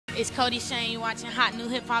It's Kodie Shane, you watching Hot New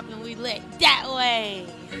Hip Hop, and we lit that way.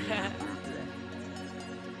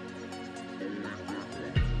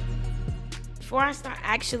 Before I start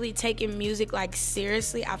actually taking music like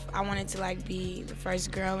seriously, I wanted to like be the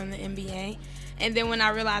first girl in the NBA. And then when I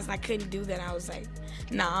realized I couldn't do that, I was like,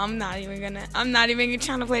 nah, I'm not even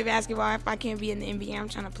trying to play basketball if I can't be in the NBA. I'm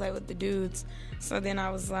trying to play with the dudes. So then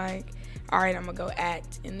I was like, all right, I'm gonna go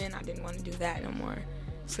act. And then I didn't want to do that no more.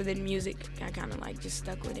 So then music, I kind of like just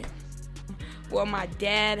stuck with it. Well, my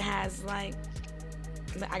dad has like,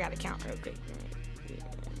 I gotta count real quick.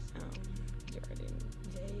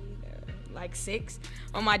 Like 6.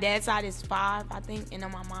 On my dad's side is 5, I think, and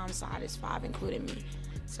on my mom's side is 5, including me.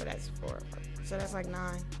 So that's 4. So that's like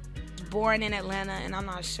 9. Born in Atlanta, and I'm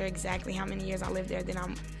not sure exactly how many years I lived there. Then I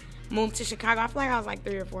moved to Chicago. I feel like I was like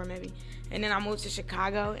 3 or 4 maybe. And then I moved to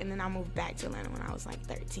Chicago, and then I moved back to Atlanta when I was like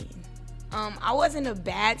 13. I wasn't a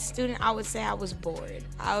bad student. I would say I was bored.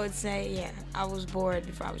 I would say, yeah, I was bored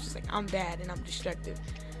before. I was just like, I'm bad and I'm destructive.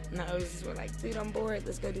 And I always just were like, dude, I'm bored.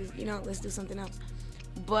 Let's go do, let's do something else.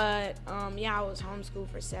 But, yeah, I was homeschooled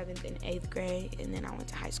for 7th and 8th grade, and then I went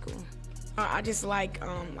to high school. I just like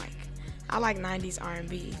I like 90s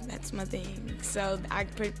R&B. That's my thing. So I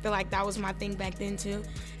feel like that was my thing back then, too,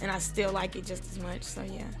 and I still like it just as much, so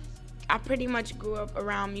yeah. I pretty much grew up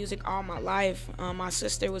around music all my life. My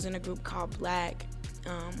sister was in a group called Blaque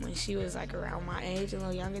when she was like around my age, a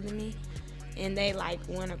little younger than me. And they like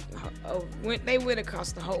went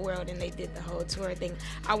across the whole world, and they did the whole tour thing.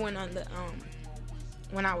 I went on the,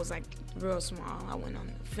 when I was like real small, I went on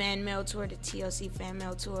the fan mail tour, the TLC fan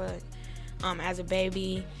mail tour, as a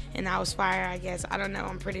baby, and that was fire, I guess. I don't know,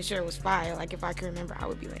 I'm pretty sure it was fire. Like, if I could remember, I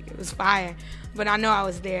would be like, it was fire. But I know I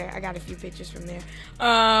was there. I got a few pictures from there.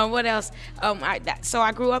 What else? So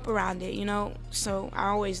I grew up around it, so I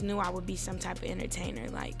always knew I would be some type of entertainer,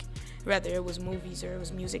 like, whether it was movies or it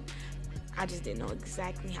was music. I just didn't know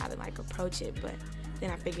exactly how to, like, approach it, but then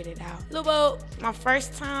I figured it out. Lil Bo, my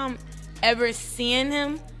first time ever seeing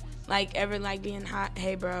him, like, ever, like, being hot,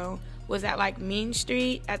 hey, bro, was at like Mean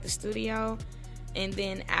Street at the studio. And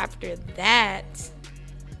then after that,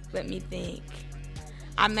 let me think,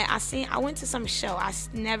 I went to some show. I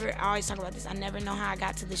always talk about this, I never know how I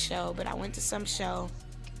got to the show, but I went to some show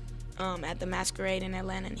at the Masquerade in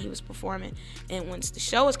Atlanta, and he was performing. And once the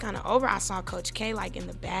show was kind of over, I saw Coach K like in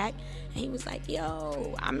the back, and he was like,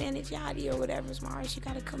 yo, I manage Yachty or whatever, it's my artist, you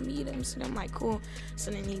gotta come meet him. So then I'm like, cool.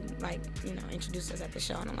 So then he like, introduced us at the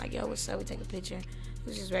show, and I'm like, yo, what's up? We take a picture. It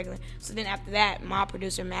was just regular. So then after that, my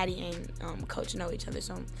producer Matty and Coach know each other.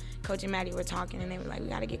 So Coach and Matty were talking, and they were like, we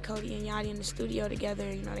gotta get Kodie and Yachty in the studio together.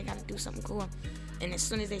 They gotta do something cool. And as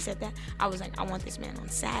soon as they said that, I was like, I want this man on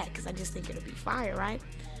SAT, because I just think it'll be fire, right?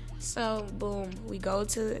 So boom, we go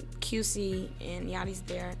to QC, and Yachty's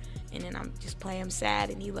there, and then I'm just playing him sad,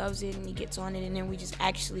 and he loves it, and he gets on it, and then we just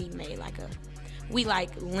actually made like we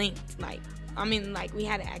linked, we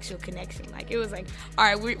had an actual connection. Like, it was like, all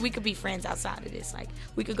right, we could be friends outside of this. Like,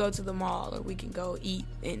 we could go to the mall, or we can go eat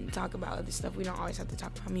and talk about other stuff. We don't always have to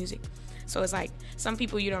talk about music. So it's like, some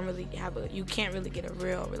people you can't really get a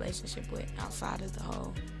real relationship with outside of the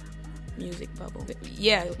whole music bubble.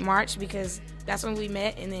 Yeah, March, because that's when we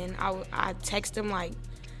met, and then I text him like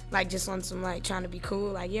just on some like trying to be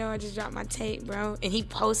cool, like, yo, I just dropped my tape, bro, and he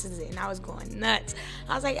posted it, and I was going nuts.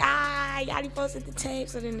 I was like, Yachty posted the tape.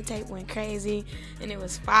 So then the tape went crazy, and it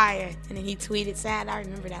was fire. And then he tweeted sad. I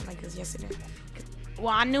remember that like it was yesterday.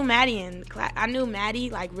 Well, I knew Matty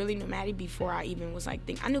really knew Matty before I even was like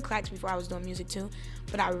I knew Clax before I was doing music too,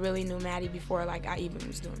 but I really knew Matty before like I even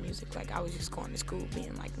was doing music. Like, I was just going to school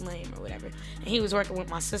being like lame or whatever, and he was working with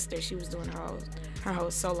my sister. She was doing her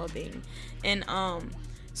whole solo thing, and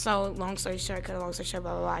so long story short, blah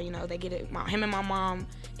blah blah. They get it. Him and my mom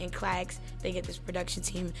and Clax, they get this production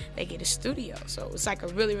team. They get a studio, so it's like a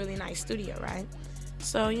really really nice studio, right?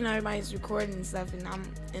 So everybody's recording and stuff,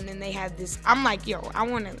 and then they have this. I'm like, yo, I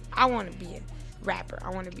wanna be a rapper.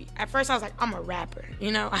 At first I was like, I'm a rapper.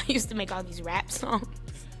 I used to make all these rap songs,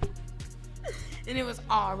 and it was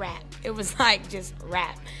all rap. It was like just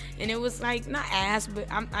rap, and it was like not ass,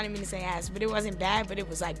 but I didn't mean to say ass, but it wasn't bad, but it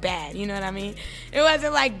was like bad. You know what I mean? It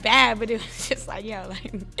wasn't like bad, but it was just like, yo,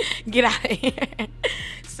 like, get out of here.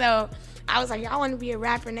 So I was like, I want to be a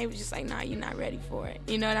rapper, and they was just like, nah, you're not ready for it.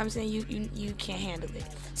 You know what I'm saying? You can't handle it.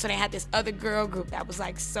 So they had this other girl group that was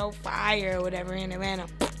like so fire or whatever in Atlanta,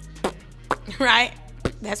 right?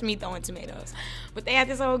 That's me throwing tomatoes. But they had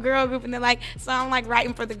this whole girl group, and they're like, so I'm like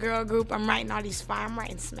writing for the girl group. I'm writing all these I'm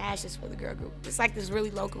writing smashes for the girl group. It's like this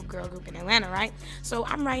really local girl group in Atlanta, right? So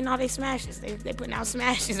I'm writing all their smashes. They putting out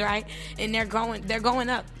smashes, right? And they're going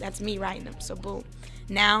up. That's me writing them. So boom.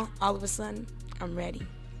 Now all of a sudden I'm ready.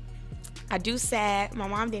 I do sad. My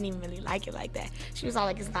mom didn't even really like it like that. She was all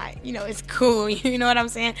like, it's not, you know, it's cool. You know what I'm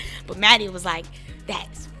saying? But Matty was like,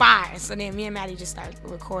 that's fire. So then me and Matty just started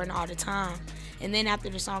recording all the time. And then after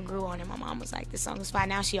the song grew on it, my mom was like, this song is fire.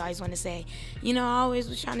 Now she always want to say, you know, I always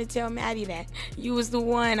was trying to tell Matty that you was the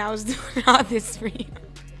one. I was doing all this for you.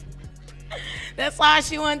 That's all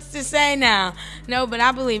she wants to say now. No, but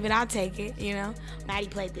I believe it. I'll take it, you know. Matty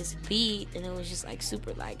played this beat, and it was just, like,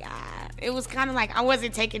 super, like, it was kind of like I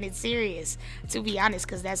wasn't taking it serious, to be honest,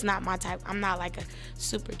 because that's not my type. I'm not, like, a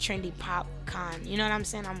super trendy pop con. You know what I'm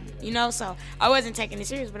saying? You know, so I wasn't taking it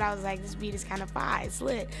serious, but I was like, this beat is kind of fire. It's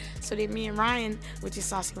lit. So then me and Ryan, which is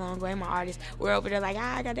Saucy Long Way, my artist, we're over there like,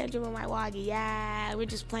 I got that drip on my woggy. Yeah, we're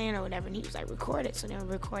just playing or whatever. And he was like, record it. So then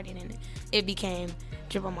we recorded, and it became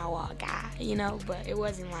drip on my wall guy, you know? But it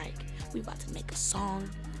wasn't like we about to make a song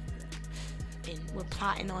and we're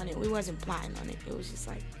plotting on it. We wasn't plotting on it. It was just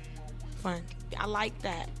like fun. I like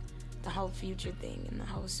that, the whole future thing and the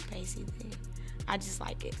whole spacey thing. I just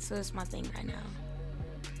like it. So it's my thing right now.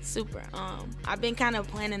 Super. I've been kind of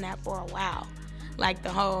planning that for a while. Like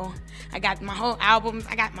I got my whole albums,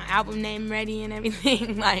 I got my album name ready and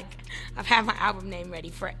everything. Like, I've had my album name ready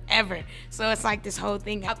forever. So it's like this whole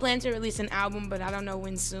thing. I plan to release an album, but I don't know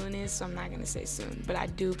when soon is, so I'm not going to say soon. But I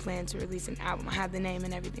do plan to release an album. I have the name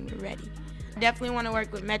and everything ready. Definitely want to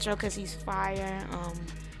work with Metro because he's fire.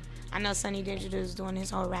 I know Sunny Digital is doing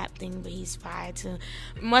his whole rap thing, but he's fire too.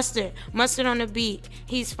 Mustard on the beat,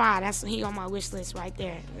 he's fire. He on my wish list right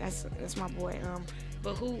there. That's my boy.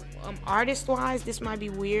 But who, artist-wise, this might be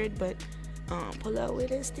weird, but pull up with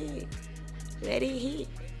a stick, let it hit.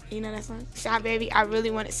 You know that song? Shy Baby, I really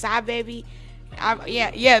want it. Shy Baby,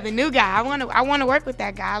 yeah, the new guy. I want to work with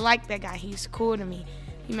that guy. I like that guy. He's cool to me.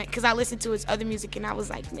 Because I listened to his other music, and I was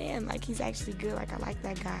like, man, like, he's actually good. Like, I like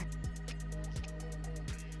that guy.